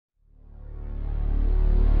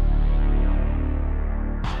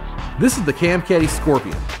This is the Cam Caddie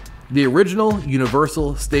Scorpion, the original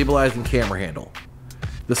universal stabilizing camera handle.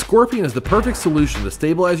 The Scorpion is the perfect solution to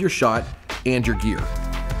stabilize your shot and your gear.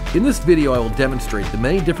 In this video I will demonstrate the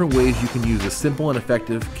many different ways you can use a simple and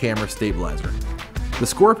effective camera stabilizer. The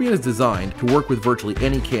Scorpion is designed to work with virtually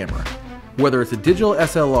any camera, whether it's a digital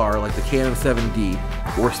SLR like the Canon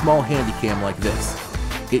 7D or a small handycam like this.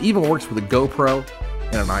 It even works with a GoPro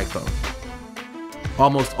and an iPhone.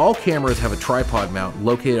 Almost all cameras have a tripod mount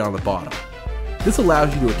located on the bottom. This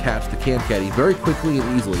allows you to attach the Cam Caddie very quickly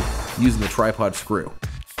and easily using the tripod screw.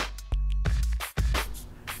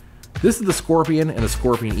 This is the Scorpion and the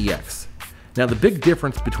Scorpion EX. Now the big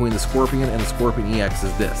difference between the Scorpion and the Scorpion EX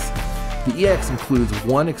is this. The EX includes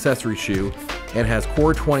one accessory shoe and has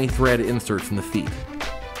Core 20 thread inserts in the feet.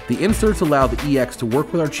 The inserts allow the EX to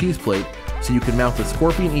work with our cheese plate so you can mount the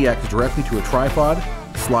Scorpion EX directly to a tripod,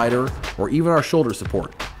 slider, or even our shoulder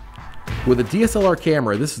support. With a DSLR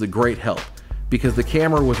camera, this is a great help because the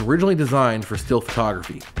camera was originally designed for still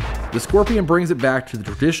photography. The Scorpion brings it back to the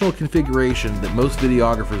traditional configuration that most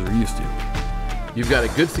videographers are used to. You've got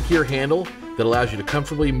a good secure handle that allows you to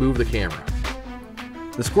comfortably move the camera.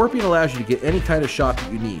 The Scorpion allows you to get any kind of shot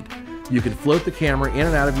that you need. You can float the camera in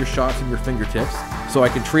and out of your shots in your fingertips, so I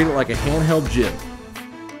can treat it like a handheld jib.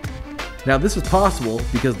 Now this is possible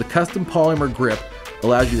because the custom polymer grip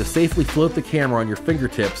allows you to safely float the camera on your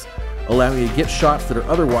fingertips, allowing you to get shots that are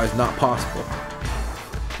otherwise not possible.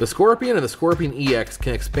 The Scorpion and the Scorpion EX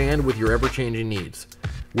can expand with your ever-changing needs.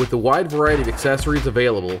 With the wide variety of accessories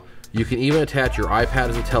available, you can even attach your iPad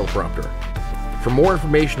as a teleprompter. For more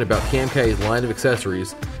information about Cam Caddie's line of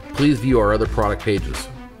accessories, please view our other product pages.